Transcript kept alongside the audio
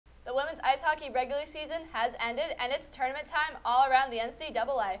The women's ice hockey regular season has ended, and it's tournament time all around the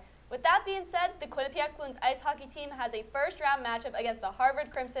NCAA. With that being said, the Quinnipiac women's ice hockey team has a first-round matchup against the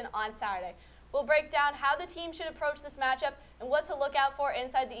Harvard Crimson on Saturday. We'll break down how the team should approach this matchup and what to look out for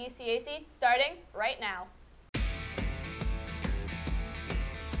inside the ECAC, starting right now.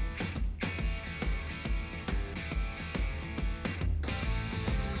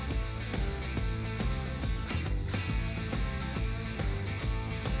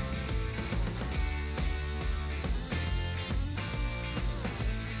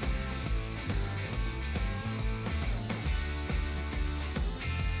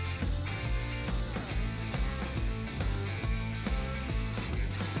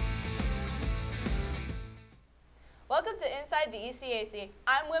 Welcome to Inside the ECAC.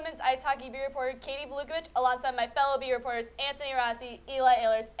 I'm women's ice hockey beat reporter Katie Belukovich, alongside my fellow beat reporters Anthony Rossi, Eli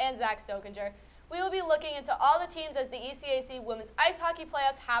Ehlers, and Zach Stokinger. We will be looking into all the teams as the ECAC women's ice hockey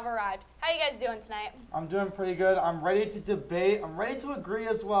playoffs have arrived. How you guys doing tonight? I'm doing pretty good. I'm ready to debate. I'm ready to agree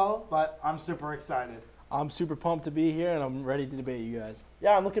as well, but I'm super excited. I'm super pumped to be here, and I'm ready to debate you guys.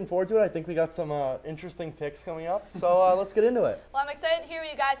 Yeah, I'm looking forward to it. I think we got some interesting picks coming up, so let's get into it. Well, I'm excited to hear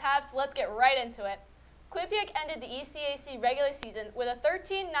what you guys have, so let's get right into it. Quinnipiac ended the ECAC regular season with a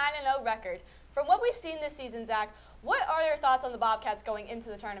 13-9-0 record. From what we've seen this season, Zach, what are your thoughts on the Bobcats going into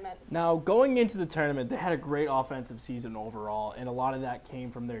the tournament? Now, going into the tournament, they had a great offensive season overall, and a lot of that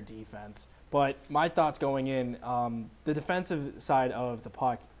came from their defense. But my thoughts going in, the defensive side of the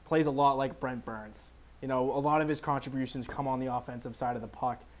puck plays a lot like Brent Burns. You know, a lot of his contributions come on the offensive side of the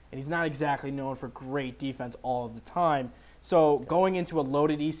puck, and he's not exactly known for great defense all of the time. So going into a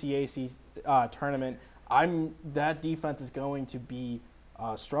loaded ECAC tournament, that defense is going to be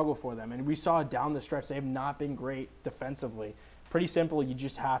a struggle for them. And we saw down the stretch, they have not been great defensively. Pretty simple, you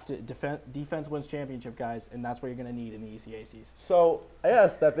just have to defense wins championship, guys, and that's what you're going to need in the ECACs. So I got to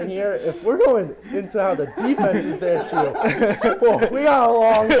step in here. If we're going into how the defense is the issue, well, we got a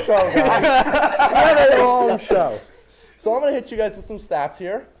long show, guys. We got a long show. So I'm going to hit you guys with some stats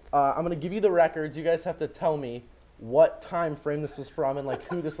here. I'm going to give you the records. You guys have to tell me what time frame this was from and like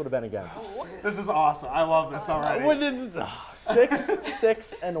who this would have been against. This is awesome. I love this already.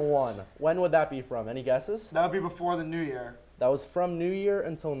 6-1. When would that be from? Any guesses? That would be before the new year. That was from New Year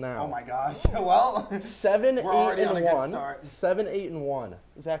until now. Oh my gosh. Well, 7-8-1. 7-8-1.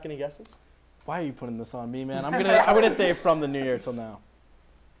 Zach, any guesses? Why are you putting this on me, man? I'm gonna say from the new year till now.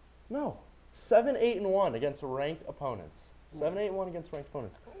 No. 7-8-1 against ranked opponents. 7-8-1 against ranked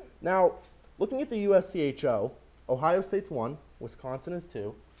opponents. Now, looking at the USCHO, Ohio State's 1, Wisconsin is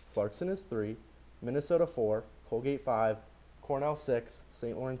 2, Clarkson is 3, Minnesota 4, Colgate 5, Cornell 6,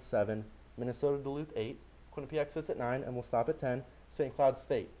 St. Lawrence 7, Minnesota Duluth 8, Quinnipiac sits at 9, and we'll stop at 10, St. Cloud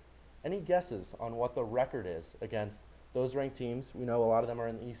State. Any guesses on what the record is against those ranked teams? We know a lot of them are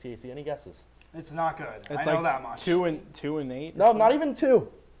in the ECAC. Any guesses? it's not good. It's I know like that much. 2 and 8. No, not even 2.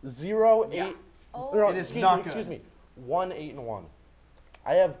 0, 8. Yeah. Oh. No, It is not good. excuse me. 1-8-1.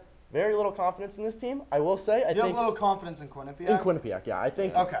 I have very little confidence in this team. I will say, I You think have a little confidence in Quinnipiac? in Quinnipiac, yeah. I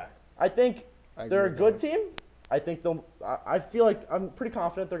think Okay. I they're a agree good with that. team. I think they'll. I feel like I'm pretty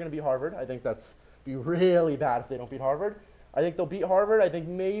confident they're going to beat Harvard. I think that's be really bad if they don't beat Harvard. I think they'll beat Harvard. I think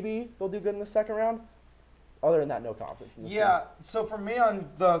maybe they'll do good in the second round. Other than that, no confidence in this Yeah, team. so for me on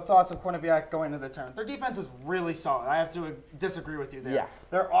the thoughts of Quinnipiac going into the tournament, their defense is really solid. I have to disagree with you there. Yeah.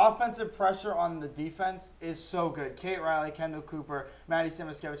 Their offensive pressure on the defense is so good. Kate Riley, Kendall Cooper, Maddie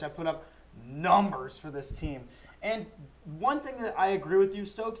Simiskevich have put up numbers for this team. And one thing that I agree with you,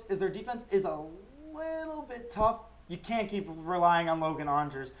 Stokes, is their defense is a little bit tough. You can't keep relying on Logan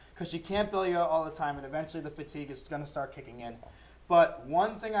Andres because you can't bail you out all the time, and eventually the fatigue is going to start kicking in. But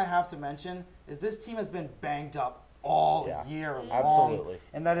one thing I have to mention is this team has been banged up all year long. Absolutely.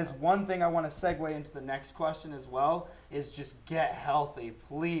 And that is one thing I want to segue into the next question as well, is just get healthy,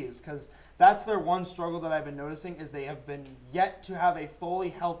 please. Because that's their one struggle that I've been noticing is they have been yet to have a fully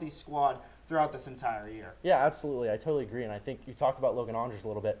healthy squad throughout this entire year. Yeah, absolutely. I totally agree. And I think you talked about Logan Andres a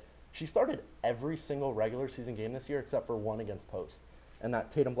little bit. She started every single regular season game this year except for one against Post. And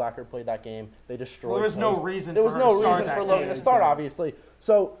that Tatum Blackard played that game. They destroyed There was no Post. reason There for was her no to start reason that for Logan game. to start, obviously.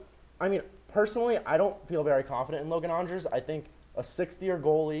 So, I mean, personally, I don't feel very confident in Logan Andres. I think a 60-year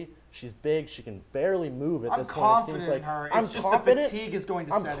goalie, she's big, she can barely move at I'm this point. confident It seems in like her. It's I'm just confident. the fatigue is going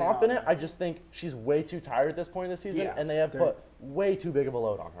to I'm set confident. in on her. I just think she's way too tired at this point in the season, Yes. and they have put way too big of a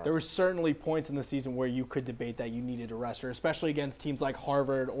load on her. There were certainly points in the season where you could debate that you needed to rest her, especially against teams like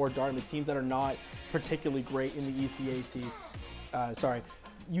Harvard or Dartmouth, teams that are not particularly great in the ECAC.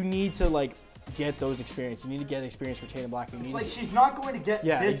 You need to get those experience. You need to get experience for Tatum Black. It's like she's not going to get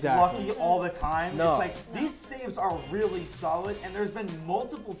this lucky all the time. No. It's like these saves are really solid, and there's been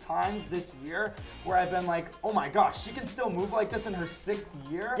multiple times this year where I've been like, oh my gosh, she can still move like this in her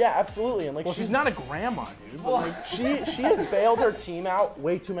 6th year? Yeah, absolutely. And like, well, she's not a grandma, dude. Well, Like, she has bailed her team out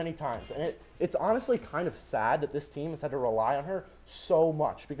way too many times, and it's honestly kind of sad that this team has had to rely on her so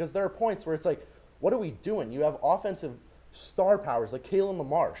much, because there are points where it's like, what are we doing? You have offensive star powers like Kaylin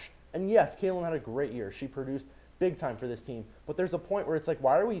LaMarche. And yes, Kaylin had a great year. She produced big time for this team. But there's a point where it's like,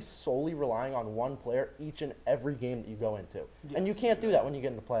 why are we solely relying on one player each and every game that you go into? Yes. And you can't do that when you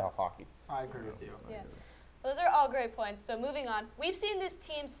get into playoff hockey. I agree with you. Yeah. Those are all great points. So moving on, we've seen this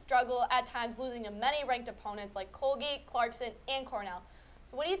team struggle at times, losing to many ranked opponents like Colgate, Clarkson, and Cornell.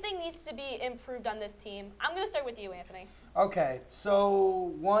 So what do you think needs to be improved on this team? I'm going to start with you, Anthony. Okay,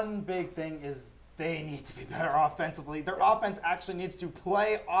 so one big thing is they need to be better offensively. Their offense actually needs to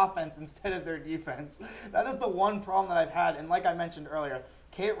play offense instead of their defense. That is the one problem that I've had. And like I mentioned earlier,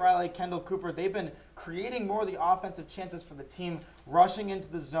 Kate Riley, Kendall Cooper, they've been creating more of the offensive chances for the team, rushing into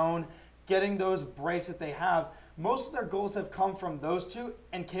the zone, getting those breaks that they have. Most of their goals have come from those two,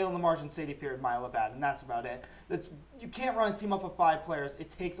 and Kaylin LaMarche and Sadie Pierre mile of that, and that's about it. You can't run a team off of 5 players. It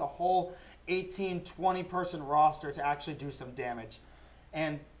takes a whole 18, 20-person roster to actually do some damage.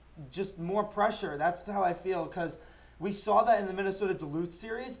 And just more pressure. That's how I feel, because we saw that in the Minnesota Duluth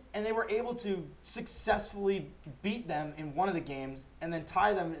series, and they were able to successfully beat them in one of the games and then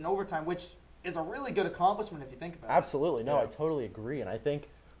tie them in overtime, which is a really good accomplishment if you think about it. Absolutely. No, I totally agree. And I think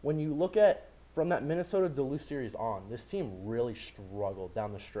when you look at from that Minnesota Duluth series on, this team really struggled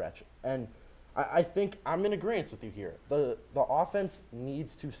down the stretch. And I think I'm in agreement with you here. The offense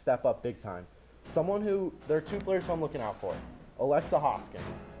needs to step up big time. There are 2 players who I'm looking out for. Alexa Hoskin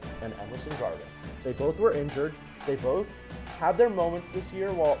and Emerson Jarvis. They both were injured. They both had their moments this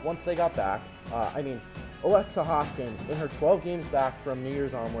year once they got back. Alexa Hoskin, in her 12 games back from New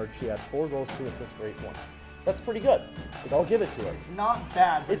Year's onward, she had 4 goals, 2 assists for 8 points. That's pretty good. Like, I'll give it to her. It's not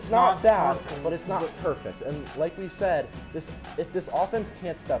bad, but it's not bad, perfect. but it's not perfect. And like we said, if this offense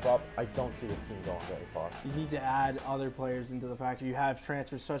can't step up, I don't see this team going very far. you need to add other players into the factor. You have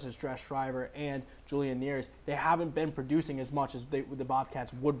transfers such as Dress Schreiber and Julia Neers. They haven't been producing as much as the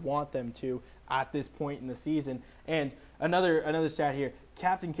Bobcats would want them to at this point in the season. And another stat here,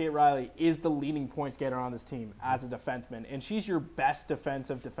 Captain Kate Riley is the leading points getter on this team as a defenseman, and she's your best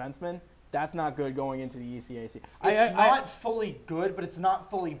defensive defenseman. That's not good going into the ECAC. It's not fully good, but it's not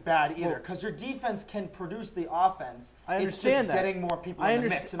fully bad either, because your defense can produce the offense. I understand it's just that. getting more people in the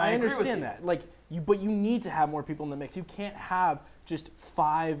mix, and I agree with you. understand that. But you need to have more people in the mix. You can't have just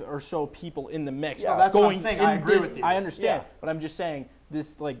 5 or so people in the mix. Yeah, that's what I'm saying. I agree with you. I understand, Yeah. but I'm just saying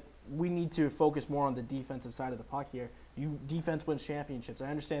this. We need to focus more on the defensive side of the puck here. Defense wins championships. I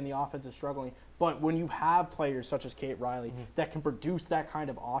understand the offense is struggling, but when you have players such as Kate Riley that can produce that kind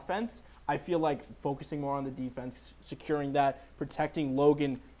of offense, I feel like focusing more on the defense, securing that, protecting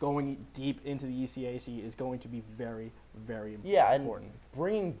Logan going deep into the ECAC is going to be very, very important. Yeah, and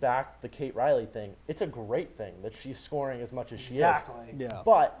bringing back the Kate Riley thing, it's a great thing that she's scoring as much as she is. Exactly. Yeah.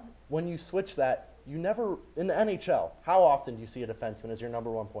 But when you switch that, you never, in the NHL, how often do you see a defenseman as your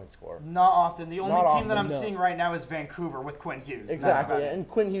 #1 point scorer? Not often. The only Not team that I'm often, no. seeing right now is Vancouver with Quinn Hughes. Exactly, and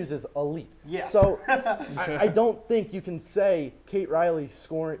Quinn Hughes is elite. Yes. So I don't think you can say Kate Riley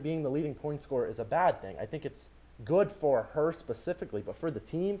being the leading point scorer is a bad thing. I think it's good for her specifically, but for the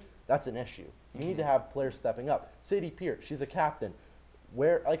team, that's an issue. You need to have players stepping up. Sadie Pierre, she's a captain.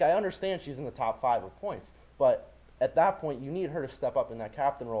 I understand she's in the top 5 with points, but at that point, you need her to step up in that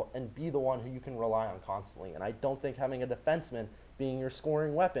captain role and be the one who you can rely on constantly. And I don't think having a defenseman being your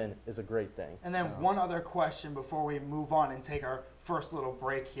scoring weapon is a great thing. And then one other question before we move on and take our first little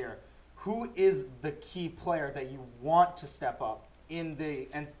break here. Who is the key player that you want to step up in the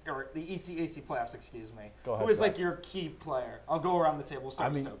ECAC playoffs, excuse me? Go ahead, Who is Zach. your key player? I'll go around the table.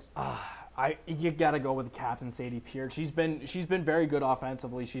 Start with Stokes. You gotta go with Captain Sadie Pierre. She's been very good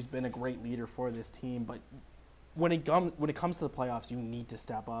offensively. She's been a great leader for this team, but when it comes to the playoffs, you need to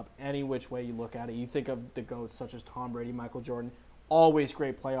step up any which way you look at it. You think of the GOATs such as Tom Brady, Michael Jordan, always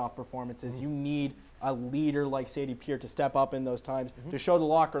great playoff performances. You need a leader like Sadie Pierre to step up in those times to show the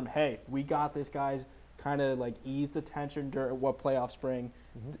locker room, hey, we got this, guys. Kind of ease the tension during what playoffs bring.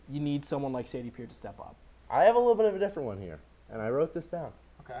 You need someone like Sadie Pierre to step up. I have a little bit of a different one here, and I wrote this down.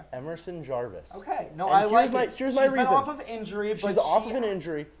 Okay. Emerson Jarvis. Okay. No, And I like it. Here's She's my been reason. off of injury, but She's off of an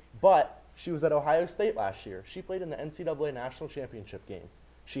injury, but she was at Ohio State last year. She played in the NCAA National Championship game.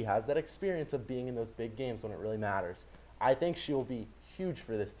 She has that experience of being in those big games when it really matters. I think she will be huge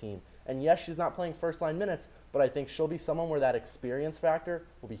for this team. And yes, she's not playing first-line minutes, but I think she'll be someone where that experience factor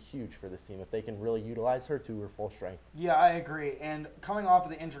will be huge for this team if they can really utilize her to her full strength. Yeah, I agree. And coming off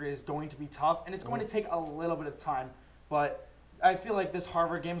of the injury is going to be tough, and it's going to take a little bit of time. But I feel like this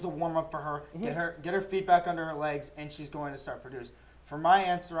Harvard game is a warm-up for her. Get her feet back under her legs, and she's going to start produce. For my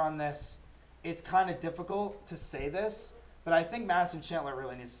answer on this, it's kind of difficult to say this, but I think Madison Chandler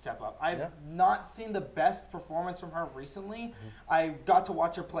really needs to step up. I've not seen the best performance from her recently. I got to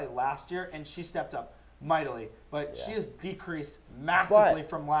watch her play last year, and she stepped up mightily, but she has decreased massively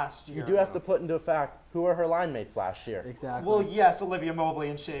from last year. You do have to put into fact who are her line mates last year. Exactly. Well, yes, Olivia Mobley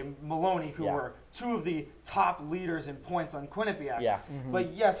and Shea Maloney, who were two of the top leaders in points on Quinnipiac. Yeah.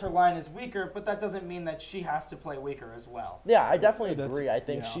 But yes, her line is weaker, but that doesn't mean that she has to play weaker as well. Yeah, I definitely agree. I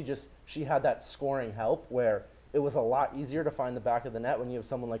think she had that scoring help where it was a lot easier to find the back of the net when you have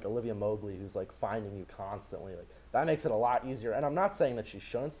someone like Olivia Mobley who's like finding you constantly. Like that makes it a lot easier. And I'm not saying that she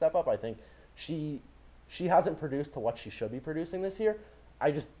shouldn't step up. I think she hasn't produced to what she should be producing this year. I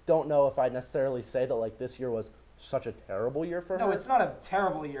just don't know if I'd necessarily say that like this year was such a terrible year for her. No, it's not a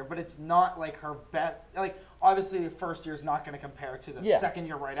terrible year, but it's not like her best. Like obviously, the first year is not going to compare to the second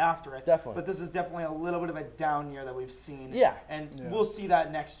year right after it. Definitely. But this is definitely a little bit of a down year that we've seen. Yeah. And we'll see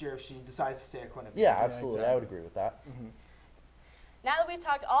that next year if she decides to stay at Quinnipiac. Yeah, absolutely. I would agree with that. Now that we've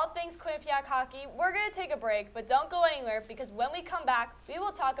talked all things Quinnipiac hockey, we're going to take a break, but don't go anywhere because when we come back, we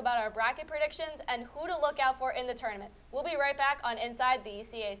will talk about our bracket predictions and who to look out for in the tournament. We'll be right back on Inside the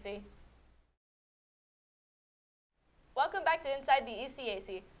ECAC. Welcome back to Inside the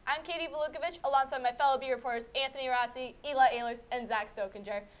ECAC. I'm Katie Velukovic alongside my fellow B reporters Anthony Rossi, Eli Ehlers, and Zach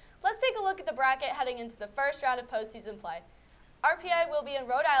Stokinger. Let's take a look at the bracket heading into the first round of postseason play. RPI will be in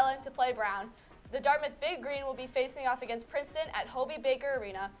Rhode Island to play Brown. The Dartmouth Big Green will be facing off against Princeton at Hobie Baker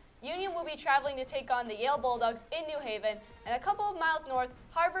Arena. Union will be traveling to take on the Yale Bulldogs in New Haven. And a couple of miles north,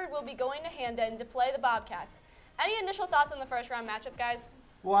 Harvard will be going to Hamden to play the Bobcats. Any initial thoughts on the first round matchup, guys?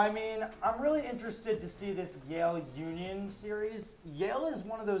 Well, I mean, I'm really interested to see this Yale-Union series. Yale is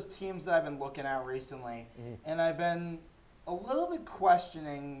one of those teams that I've been looking at recently, and I've been a little bit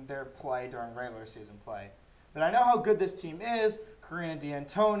questioning their play during regular season play. But I know how good this team is. Karina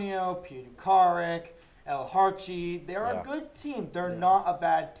D'Antonio, Pia Dukarik, El Harchi. They're a good team. They're not a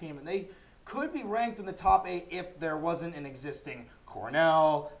bad team. And they could be ranked in the top 8 if there wasn't an existing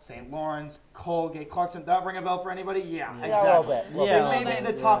Cornell, St. Lawrence, Colgate, Clarkson. That ring a bell for anybody? Yeah, exactly. They may be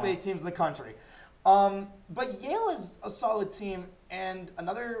the top 8 teams in the country. But Yale is a solid team. And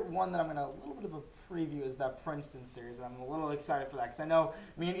another one that I'm going to, a little bit of a preview is that Princeton series. And I'm a little excited for that because I know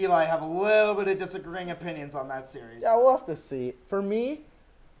me and Eli have a little bit of disagreeing opinions on that series. Yeah, we'll have to see. For me,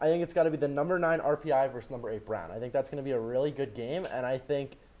 I think it's got to be the number 9 RPI versus number 8 Brown. I think that's going to be a really good game, and I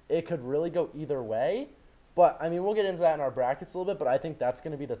think it could really go either way. But, I mean, we'll get into that in our brackets a little bit, but I think that's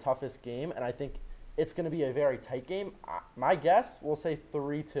going to be the toughest game, and I think it's going to be a very tight game. My guess, we'll say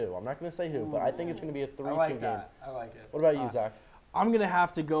 3-2. I'm not going to say who, but I think it's going to be a 3-2 game. I like it. What about you, Zach? I'm going to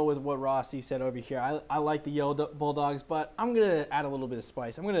have to go with what Rossi said over here. I like the Yale Bulldogs, but I'm going to add a little bit of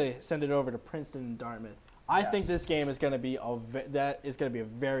spice. I'm going to send it over to Princeton and Dartmouth. I think this game is going to be a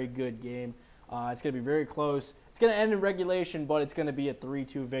very good game. It's going to be very close. It's going to end in regulation, but it's going to be a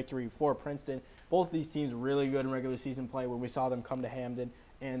 3-2 victory for Princeton. Both of these teams really good in regular season play when we saw them come to Hamden.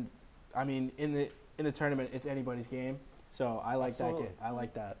 And, I mean, in the tournament, it's anybody's game. So I like that game. I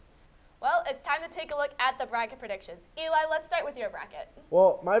like that. Well, it's time to take a look at the bracket predictions. Eli, let's start with your bracket.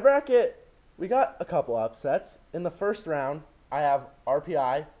 Well, my bracket, we got a couple upsets. In the first round, I have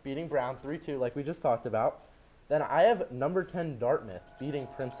RPI beating Brown 3-2 like we just talked about. Then I have number 10 Dartmouth beating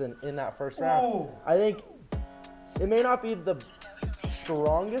Princeton in that first round. Ooh. I think it may not be the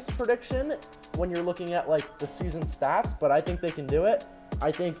strongest prediction when you're looking at like the season stats, but I think they can do it.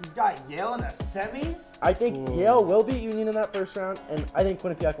 I think he's got Yale in the semis. I think Yale will beat Union in that first round, and I think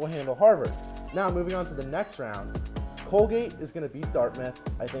Quinnipiac will handle Harvard. Now moving on to the next round, Colgate is going to beat Dartmouth.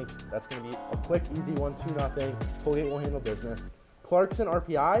 I think that's going to be a quick, easy 1-2-0. Colgate will handle business. Clarkson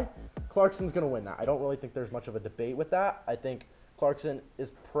RPI, Clarkson's going to win that. I don't really think there's much of a debate with that. I think Clarkson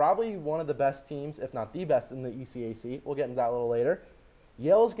is probably one of the best teams, if not the best, in the ECAC. We'll get into that a little later.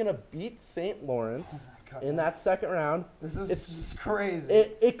 Yale's going to beat St. Lawrence in that second round. This is just crazy.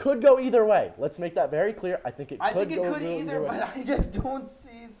 It could go either way. Let's make that very clear. I think it could go either way. But I just don't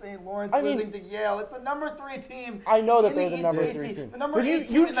see St. Lawrence losing to Yale. It's the number 3 team. I know that they're the number 3 team. The number 8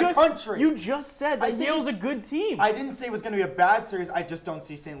 team in the country. You just said that Yale's a good team. I didn't say it was going to be a bad series. I just don't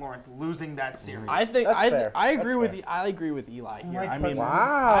see St. Lawrence losing that series. I think I agree with Eli here. I mean,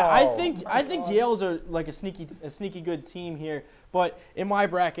 I think Yale's like a sneaky good team here. But in my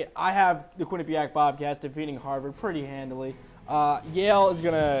bracket, I have the Quinnipiac Bobcats defeating Harvard pretty handily. Yale is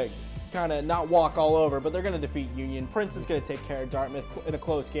going to kind of not walk all over, but they're going to defeat Union. Princeton's going to take care of Dartmouth in a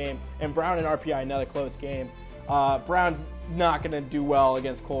close game, and Brown and RPI another close game. Brown's not going to do well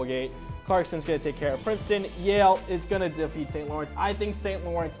against Colgate. Clarkson's going to take care of Princeton. Yale is going to defeat St. Lawrence. I think St.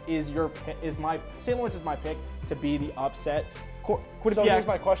 Lawrence is my pick to be the upset. So here's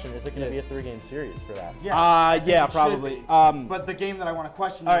my question: is it going to be a 3-game series for that? Yeah, probably. But the game that I want to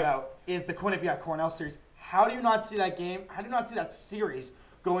question you about is the Quinnipiac-Cornell series. How do you not see that game? How do you not see that series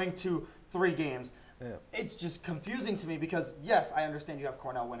going to 3 games? Yeah. It's just confusing to me because, yes, I understand you have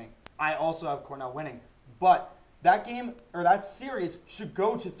Cornell winning. I also have Cornell winning. But that game or that series should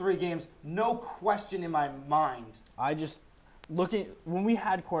go to 3 games, no question in my mind. When we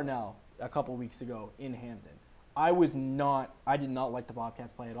had Cornell a couple weeks ago in Hampton, I did not like the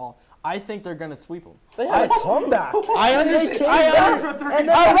Bobcats play at all. I think they're going to sweep them. They had a comeback. I understand.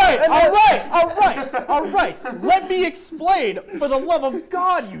 All right. Let me explain, for the love of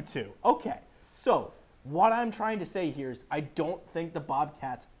God, you two. Okay, so what I'm trying to say here is I don't think the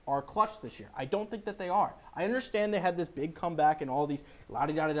Bobcats are clutch this year. I don't think that they are. I understand they had this big comeback and all these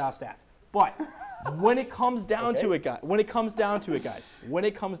la-di-da-da-da stats. But when it comes down to it, guys,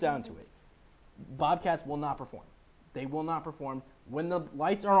 Bobcats will not perform. They will not perform. When the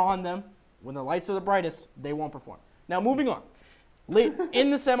lights are on them, when the lights are the brightest, they won't perform. Now, moving on. Late in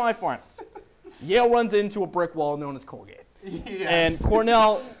the semifinals, Yale runs into a brick wall known as Colgate. Yes. And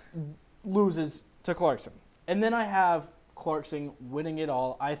Cornell loses to Clarkson. And then I have Clarkson winning it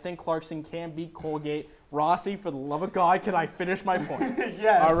all. I think Clarkson can beat Colgate. Rossi, for the love of God, can I finish my point?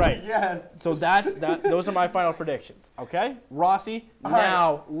 Yes. All right. Yes. So those are my final predictions. Okay? Rossi,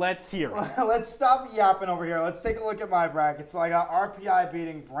 let's hear it. Let's stop yapping over here. Let's take a look at my bracket. So I got RPI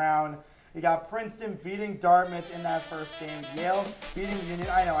beating Brown. You got Princeton beating Dartmouth in that first game. Yale beating Union.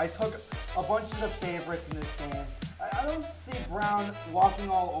 I know, I took a bunch of the favorites in this game. I don't see Brown walking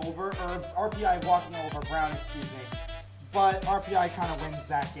all over, or RPI walking over Brown, excuse me. But RPI kind of wins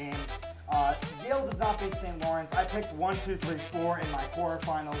that game. Yale does not beat St. Lawrence. I picked 1, 2, 3, 4 in my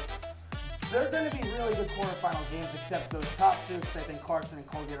quarterfinals. They're going to be really good quarterfinal games, except those top 2, because I think Clarkson and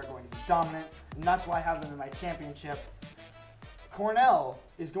Colgate are going to be dominant, and that's why I have them in my championship. Cornell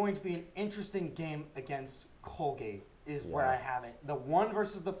is going to be an interesting game against Colgate, is where I have it. The 1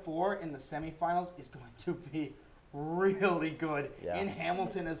 versus the 4 in the semifinals is going to be really good in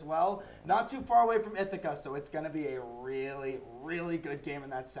Hamilton as well. Not too far away from Ithaca, so it's going to be a really, really good game in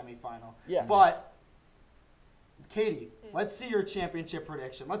that semifinal. Yeah. But, Katie, let's see your championship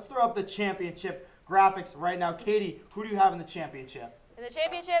prediction. Let's throw up the championship graphics right now. Katie, who do you have in the championship? In the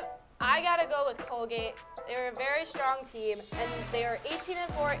championship, I got to go with Colgate. They're a very strong team, and they are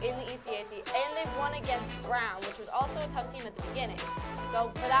 18-4 in the ECAC, and they've won against Brown, which was also a tough team at the beginning. So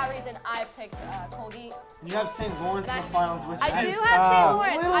for that reason, I picked Colgate. You have St. Lawrence in the finals, which I is do have St.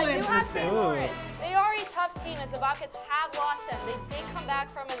 Lawrence. really I do interesting. have St. Lawrence. They are a tough team, as the Bobcats have lost them. They did come back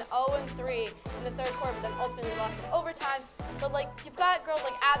from an 0-3 in the 3rd quarter, but then ultimately lost in overtime. But you've got girls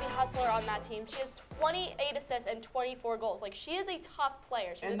like Abby Hustler on that team. She has 28 assists and 24 goals. She is a tough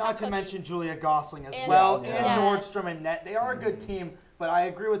player. She's and a not tough to cookie. mention Julia Gosling as well, and Yes. Nordstrom and Net. They are a good team, but I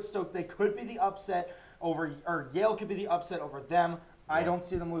agree with Stoke. They could be the upset over, or Yale could be the upset over them. I don't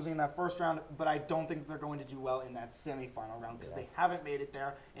see them losing in that first round, but I don't think they're going to do well in that semifinal round because they haven't made it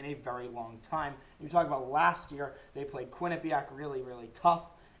there in a very long time. You talk about last year, they played Quinnipiac really, really tough,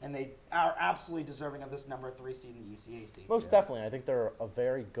 and they are absolutely deserving of this number 3 seed in the ECAC. Most definitely. I think they're a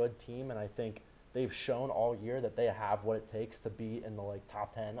very good team, and I think they've shown all year that they have what it takes to be in the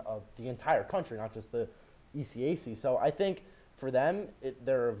top 10 of the entire country, not just the ECAC. So I think for them,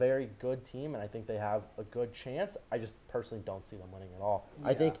 they're a very good team, and I think they have a good chance. I just personally don't see them winning at all. Yeah.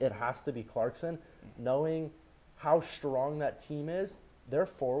 I think it has to be Clarkson. Knowing how strong that team is, their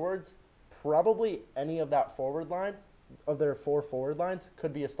forwards, probably any of that forward line, of their 4 forward lines,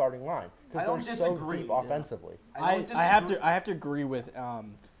 could be a starting line because they're so deep offensively. I have to agree with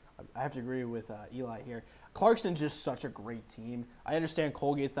Eli here. Clarkson's just such a great team. I understand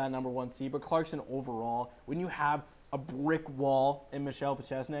Colgate's that number 1 seed, but Clarkson overall, when you have a brick wall in Michelle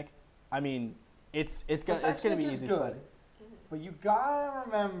Pachesnik, I mean, it's going to be easy. Good, but you gotta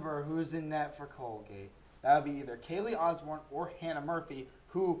remember who's in net for Colgate. That would be either Kaylee Osborne or Hannah Murphy,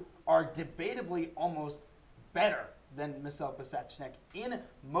 who are debatably almost better than Michelle Pachesnik in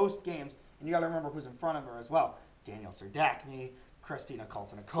most games. And you gotta remember who's in front of her as well: Danielle Serdachny, Christina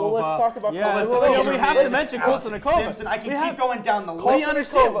Koltnikova. Well, let's talk about we have to mention Koltnikova. I can keep going down the list. We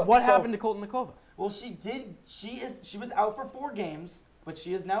understand what happened to Koltnikova. Well, she was out for 4 games, but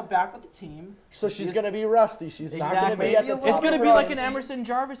she is now back with the team. So she's going to be rusty. She's not going to be at the top. It's going to be rust. like an Emerson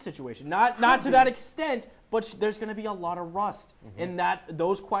Jarvis situation. Not to that extent, but there's going to be a lot of rust in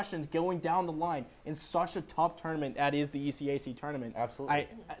those questions going down the line in such a tough tournament that is the ECAC tournament. Absolutely.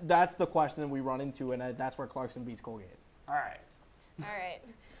 That's the question that we run into, and that's where Clarkson beats Colgate. All right. All right.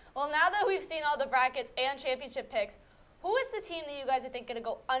 Well, now that we've seen all the brackets and championship picks, who is the team that you guys are think going to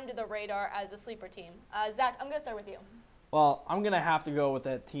go under the radar as a sleeper team? Zach, I'm going to start with you. Well, I'm going to have to go with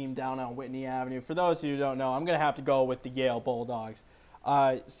that team down on Whitney Avenue. For those who don't know, I'm going to have to go with the Yale Bulldogs.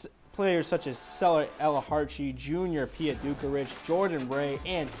 Players such as Seller Ella Hartshee, Jr. Pia Dukarich, Jordan Ray,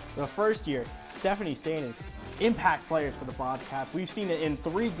 and the first year, Stephanie Stanen, impact players for the Bobcats. We've seen it in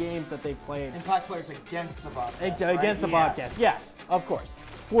 3 games that they've played. Impact players against the Bobcats, Against the Bobcats, yes, of course.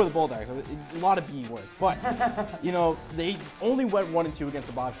 For the Bulldogs, a lot of B words. But, they only went 1-2 against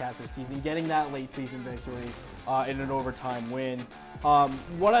the Bobcats this season, getting that late season victory in an overtime win.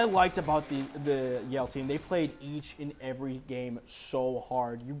 What I liked about the Yale team, they played each and every game so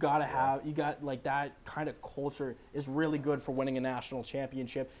hard. You got that kind of culture is really good for winning a national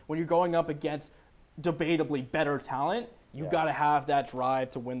championship. When you're going up against debatably better talent, you got to have that drive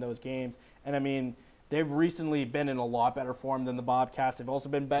to win those games. And I mean, they've recently been in a lot better form than the Bobcats. They've also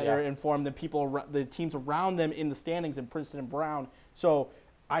been better in form than the teams around them in the standings in Princeton and Brown. So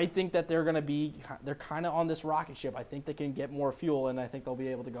I think that they're kind of on this rocket ship. I think they can get more fuel, and I think they'll be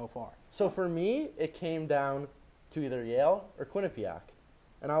able to go far. So for me, it came down to either Yale or Quinnipiac.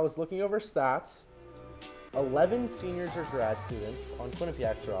 And I was looking over stats. 11 seniors or grad students on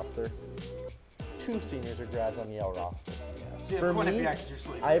Quinnipiac's roster. 2 seniors or grads on the Yale roster. So you have Quinnipiac as your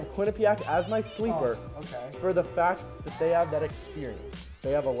sleeper. I have Quinnipiac as my sleeper for the fact that they have that experience.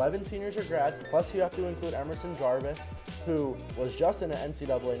 They have 11 seniors or grads, plus you have to include Emerson Jarvis, who was just in an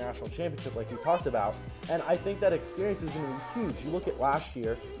NCAA national championship like we talked about. And I think that experience is going to be huge. You look at last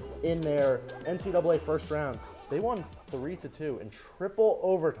year in their NCAA first round, they won 3-2 in triple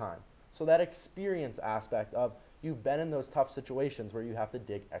overtime. So that experience aspect of you've been in those tough situations where you have to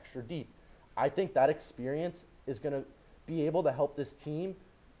dig extra deep. I think that experience is going to be able to help this team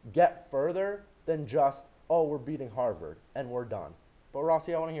get further than just, oh, we're beating Harvard and we're done. But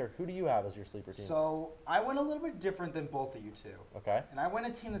Rossi, I want to hear, who do you have as your sleeper team? So I went a little bit different than both of you two. Okay. And I went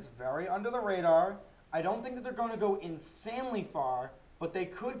a team that's very under the radar. I don't think that they're going to go insanely far, but they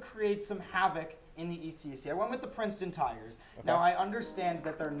could create some havoc in the ECAC. I went with the Princeton Tigers. Okay. Now, I understand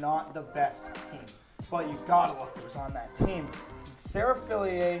that they're not the best team, but you got to look who's on that team. Sarah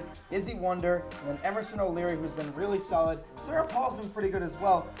Fillier, Izzy Wonder, and then Emerson O'Leary, who's been really solid. Sarah Paul's been pretty good as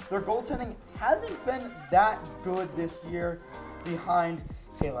well. Their goaltending hasn't been that good this year behind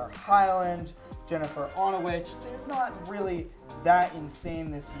Taylor Highland, Jennifer Onowich. They're not really that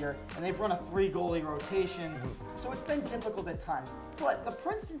insane this year, and they've run a 3-goalie rotation, so it's been difficult at times. But the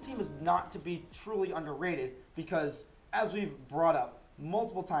Princeton team is not to be truly underrated because, as we've brought up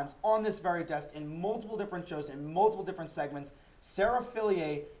multiple times on this very desk in multiple different shows, in multiple different segments, Sarah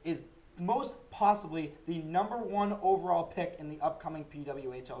Fillier is most possibly the #1 overall pick in the upcoming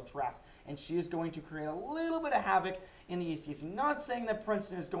PWHL draft. And she is going to create a little bit of havoc in the ECAC. Not saying that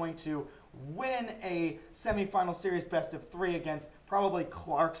Princeton is going to win a semifinal series best of 3 against probably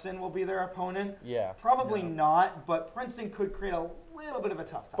Clarkson will be their opponent. Yeah. Probably not, but Princeton could create a little bit of a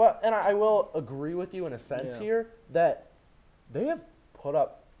tough time. But, and I will agree with you in a sense here that they have put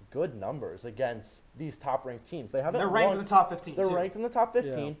up good numbers against these top-ranked teams. They haven't They're ranked in the top 15, They're too. ranked in the top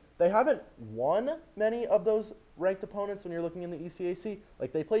 15. Yeah. They haven't won many of those ranked opponents when you're looking in the ECAC.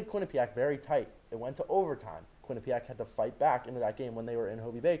 Like, they played Quinnipiac very tight. It went to overtime. Quinnipiac had to fight back into that game when they were in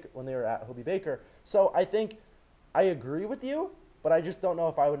Hobie Baker, when they were at Hobie Baker. So I think I agree with you, but I just don't know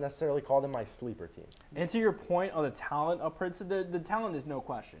if I would necessarily call them my sleeper team. And to your point on the talent of Princeton, the talent is no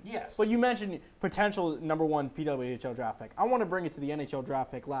question. Yes. But you mentioned potential #1 PWHL draft pick. I want to bring it to the NHL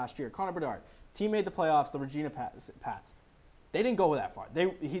draft pick last year. Connor Bedard, team made the playoffs, the Regina Pats. They didn't go that far.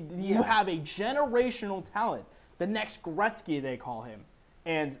 You have a generational talent. The next Gretzky, they call him.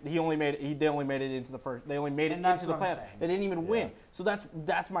 And they only made it into the first. They only made it into the playoffs. They didn't even win. So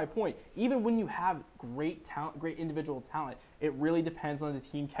that's my point. Even when you have great talent, great individual talent, it really depends on the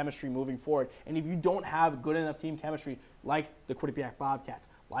team chemistry moving forward. And if you don't have good enough team chemistry, like the Quinnipiac Bobcats,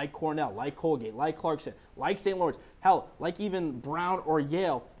 like Cornell, like Colgate, like Clarkson, like St. Lawrence, hell, like even Brown or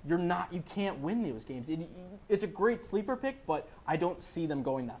Yale, you can't win those games. It's a great sleeper pick, but I don't see them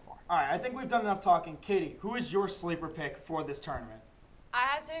going that far. All right, I think we've done enough talking. Katie, who is your sleeper pick for this tournament? I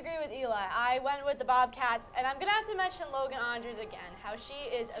have to agree with Eli. I went with the Bobcats, and I'm going to have to mention Logan Andrews again, how she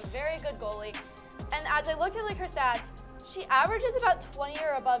is a very good goalie. And as I looked at her stats, she averages about 20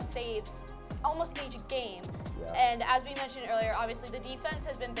 or above saves almost each game. Yeah. And as we mentioned earlier, obviously the defense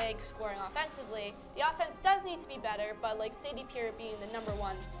has been big, scoring offensively. The offense does need to be better, but like Sadie Pierre being the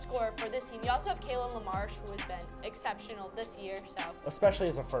 #1 scorer for this team, you also have Kaylin LaMarche, who has been exceptional this year. So Especially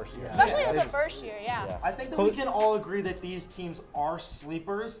as a first year. especially as a first year, yeah. I think that we can all agree that these teams are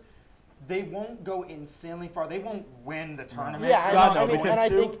sleepers. They won't go insanely far. They won't win the tournament. Yeah, God, no, and I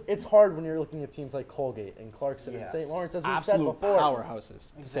think it's hard when you're looking at teams like Colgate and Clarkson and St. Lawrence, as we've said Absolute before.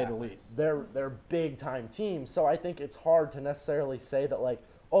 powerhouses, to say the least. They're big time teams, so I think it's hard to necessarily say that like,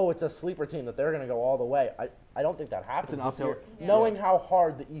 oh, it's a sleeper team that they're going to go all the way. I don't think that happens an this uphill- year, Yeah. knowing how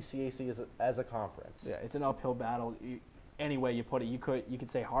hard the ECAC is as a conference. Yeah, it's an uphill battle. Any way you put it, you could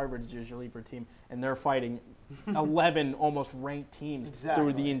say Harvard's your sleeper team, and they're fighting 11 almost ranked teams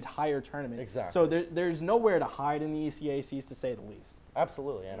through the entire tournament. Exactly. So there's nowhere to hide in the ECACs, to say the least.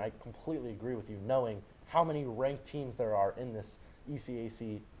 Absolutely, and I completely agree with you, knowing how many ranked teams there are in this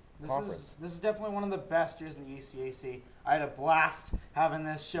ECAC conference. This is definitely one of the best years in the ECAC. I had a blast having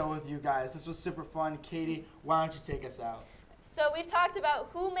this show with you guys. This was super fun. Katie, why don't you take us out? So we've talked about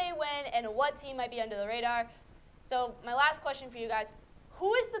who may win and what team might be under the radar. So my last question for you guys,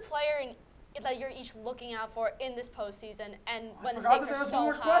 who is the player that you're each looking out for in this postseason and when the stakes are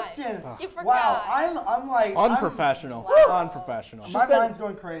so high? Question. You forgot. Wow, I'm like Unprofessional. Wow. Unprofessional. My mind's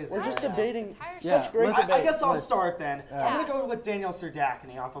going crazy. We're just Yeah. debating Entire Yeah. such great Let's- debate. I guess I'll start then. Yeah. I'm going to go with Daniel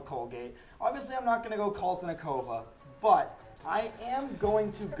Serdachny off of Colgate. Obviously, I'm not going to go Kaltenakova, but I am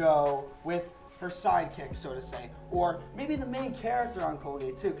going to go with her sidekick, so to say, or maybe the main character on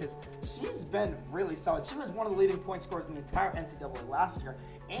Colgate too, because she's been really solid. She was one of the leading point scorers in the entire NCAA last year,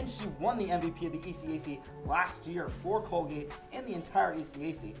 and she won the MVP of the ECAC last year for Colgate in the entire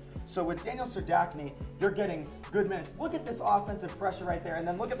ECAC. So with Daniel Serdachny, you're getting good minutes. Look at this offensive pressure right there, and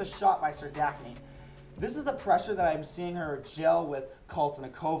then look at the shot by Serdachny. This is the pressure that I'm seeing her gel with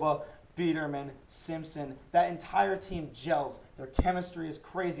Kaltenakova, Biederman, Simpson. That entire team gels. Their chemistry is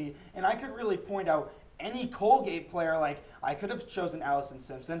crazy. And I could really point out any Colgate player. Like, I could have chosen Allison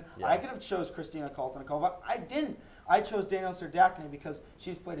Simpson. Yeah. I could have chose Christina Kaltenakova. I didn't. I chose Daniel Serdachny because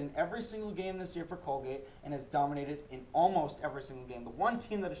she's played in every single game this year for Colgate and has dominated in almost every single game. The one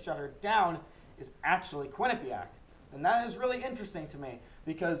team that has shut her down is actually Quinnipiac. And that is really interesting to me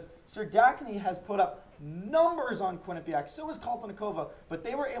because Serdachny has put up numbers on Quinnipiac. So is Kaltenakova, but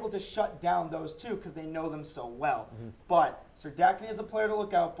they were able to shut down those two because they know them so well. But Serdachny is a player to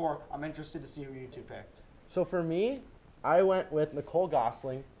look out for. I'm interested to see who you two picked. So for me, I went with Nicole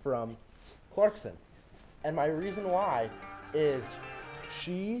Gosling from Clarkson. And my reason why is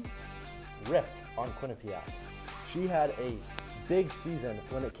she ripped on Quinnipiac. She had a big season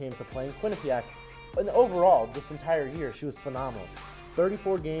when it came to playing Quinnipiac. And overall, this entire year, she was phenomenal.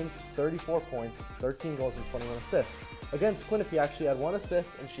 34 games, 34 points, 13 goals, and 21 assists. Against Quinnipiac, she had 1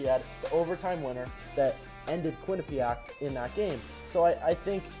 assist, and she had the overtime winner that ended Quinnipiac in that game. So I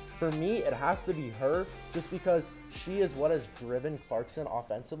think, for me, it has to be her, just because she is what has driven Clarkson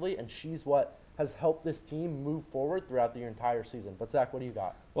offensively, and she's what has helped this team move forward throughout the entire season. But Zach, what do you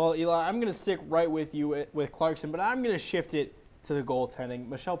got? Well, Eli, I'm going to stick right with you with Clarkson, but I'm going to shift it to the goaltending.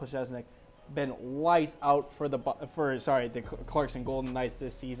 Michelle Pachesnik been lights out for the Clarkson Golden Knights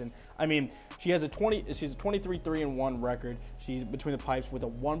this season. I mean, she's a 23-3-1 record. She's between the pipes with a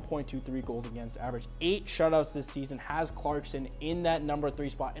 1.23 goals against average. 8 shutouts this season has Clarkson in that number 3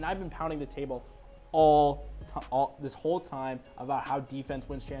 spot, and I've been pounding the table all this whole time about how defense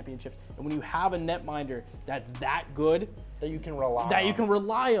wins championships. And when you have a netminder that's that good, That you can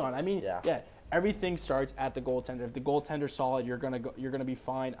rely on. I mean, Yeah. everything starts at the goaltender. If the goaltender's solid, you're gonna be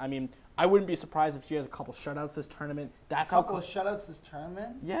fine. I mean, I wouldn't be surprised if she has a couple shutouts this tournament. That's A couple how. of shutouts this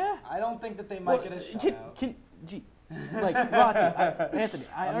tournament? Yeah. I don't think that they might get a shutout. Like Rossi, Anthony,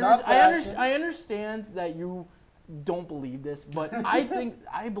 I'm not bashing. I understand that you don't believe this, but I think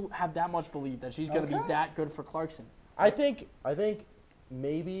have that much belief that she's going to be Okay. that good for Clarkson. I think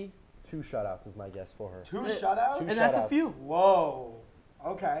maybe 2 shutouts is my guess for her. 2 shutouts? Two And that's a shutouts. few. Whoa.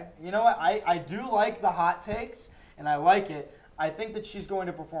 Okay. You know what? I do like the hot takes, and I like it. I think that she's going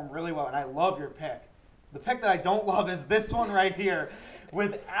to perform really well, and I love your pick. The pick that I don't love is this one right here.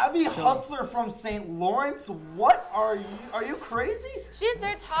 With Abby Hustler from St. Lawrence. What are you? Are you crazy? She's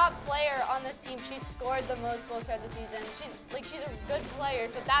their top player on this team. She's scored the most goals throughout the season. She's a good player,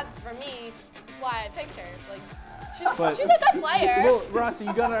 so that for me why I picked her. Like she's a good player. Well, Rossi,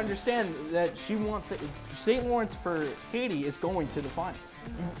 you got to understand that she wants St. Lawrence for Katie is going to the finals.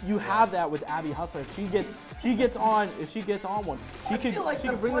 You have that with Abby Hustler. If she gets on one, she I feel like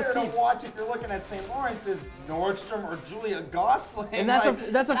could the bring this player team. to watch if you're looking at St. Lawrence is Nordstrom or Julia Gosling. And that's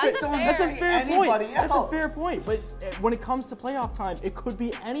That's a fair anybody point. That's a else. fair point. But when it comes to playoff time, it could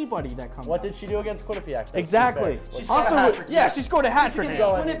be anybody that comes. What out. did she do against Quinnipiac? Exactly. She scored a hat trick. Yeah, she scored a hat trick. Against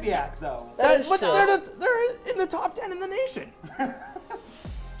Quinnipiac, though. That is But true. they're in the top 10 in the nation. Well,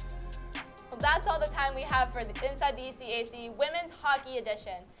 that's all the time we have for the Inside the ECAC Women's Hockey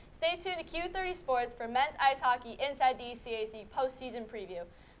Edition. Stay tuned to Q30 Sports for men's ice hockey Inside the ECAC postseason preview.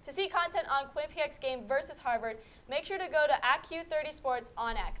 To see content on Quinnipiac's game versus Harvard, make sure to go to @Q30 Sports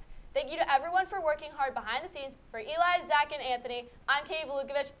on X. Thank you to everyone for working hard behind the scenes. For Eli, Zach, and Anthony, I'm Kay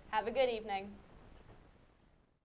Vulukovic. Have a good evening.